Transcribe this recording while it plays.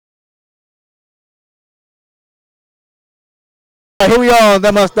Here we are on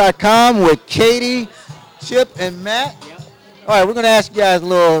themus.com with Katie, Chip, and Matt. All right, we're going to ask you guys a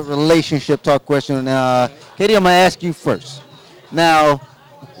little relationship talk question. Katie, I'm going to ask you first. Now,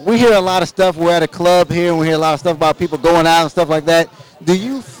 we hear a lot of stuff. We're at a club here, and we hear a lot of stuff about people going out and stuff like that. Do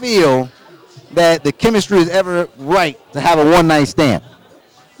you feel that the chemistry is ever right to have a one-night stand?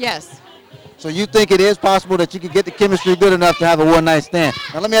 Yes. So you think it is possible that you could get the chemistry good enough to have a one-night stand?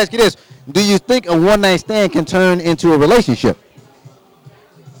 Now, let me ask you this. Do you think a one-night stand can turn into a relationship?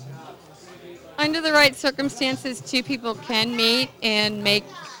 Under the right circumstances, two people can meet and make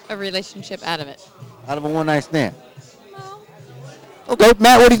a relationship out of it. Out of a one-night stand? Okay,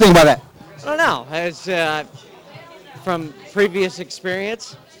 Matt, what do you think about that? I don't know. As from previous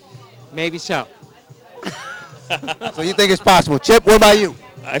experience, maybe so. So you think it's possible? Chip, what about you?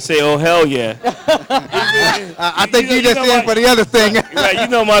 I say, oh hell yeah! I think you just in for the other thing. Right, you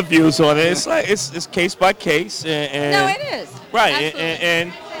know my views on it. It's like it's case by case, and No, it is. right, Absolutely.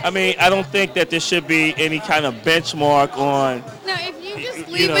 and I mean, I don't think that there should be any kind of benchmark on. No, if you just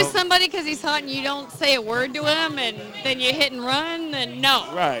You leave know. with somebody because he's hot and you don't say a word to him and then you hit and run, then no.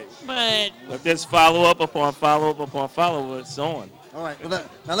 Right. But If there's follow up upon follow up upon follow up, it's on. All right. Now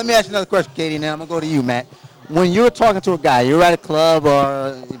let me ask you another question, Katie. Now I'm gonna go to you, Matt. When you're talking to a guy, you're at a club or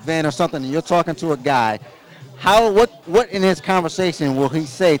an event or something, and you're talking to a guy, what in his conversation will he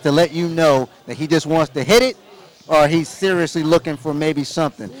say to let you know that he just wants to hit it, or he's seriously looking for maybe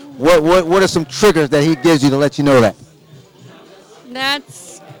something? What are some triggers that he gives you to let you know that?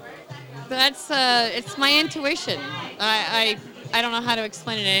 that's it's my intuition. I don't know how to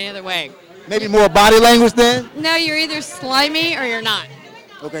explain it any other way. Maybe more body language then? No, you're either slimy or you're not.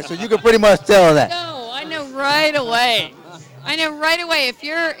 Okay, so you can pretty much tell that. No, I know right away. I know right away. If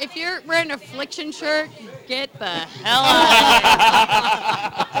you're wearing a Affliction shirt, get the hell out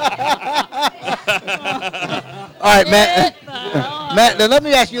All right, of here. Matt. Get the hell out. Matt, now let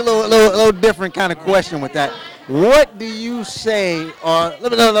me ask you a little different kind of question with that. What do you say, or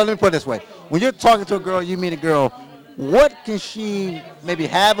let me put it this way. When you're talking to a girl, you meet a girl, what can she maybe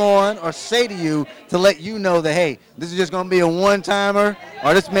have on or say to you to let you know that, hey, this is just going to be a one-timer,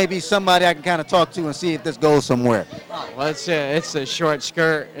 or this may be somebody I can kind of talk to and see if this goes somewhere? Well, it's a short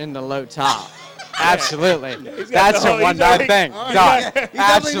skirt and the low top. Absolutely. got That's the a whole- one-night he's thing. All right, Done. he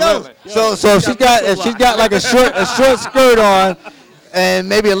definitely knows. Absolutely. So if she's got like a short skirt on and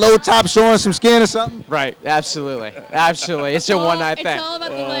maybe a low top showing some skin or something? Right. Absolutely. Absolutely. It's a one-night It's thing. all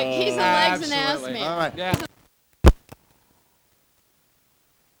about the leg. He's a legs and ass Absolutely. man. All right. Yeah.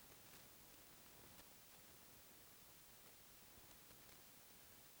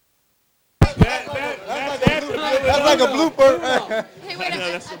 That's like a blooper. Hey, wait a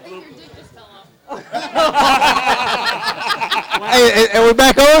minute. that's I a think your dick just fell off. Hey, and we're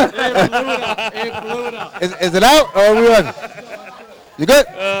back on? It blew it up. Is it out or are we on? You good?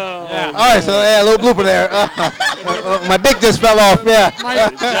 Yeah. All right, so yeah, a little blooper there. My dick just fell off. Yeah,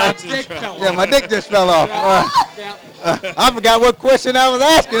 Dick fell yeah, my dick just fell off. I forgot what question I was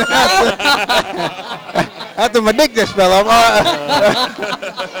asking after my dick just fell off.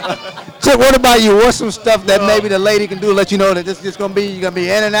 Chip, what about you? What's some stuff that maybe the lady can do to let you know that this is just gonna be you're gonna be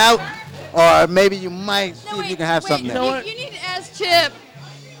in and out, or maybe you might see if you can have something there? You need to ask Chip.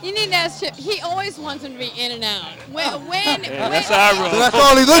 You need to ask Chip. He always wants him to be in and out. That's how I roll. So that's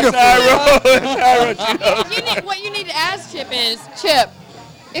all he's looking for. What you need to ask Chip is, Chip,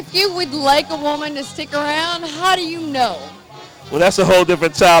 if you would like a woman to stick around, how do you know? Well, that's a whole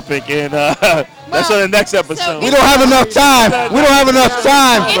different topic, and that's on the next episode. We don't have enough time. We don't have enough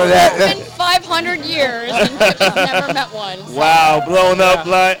time for It's that. been 500 years and Chip has never met one. So. Wow, blown up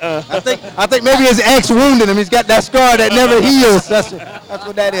like. I think maybe his ex wounded him. He's got that scar that never heals. That's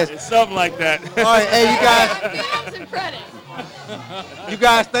what that is. It's something like that. All right, hey, you guys. Give him some credit. You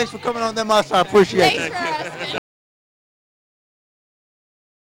guys, thanks for coming on them us. I appreciate it. Thanks for asking.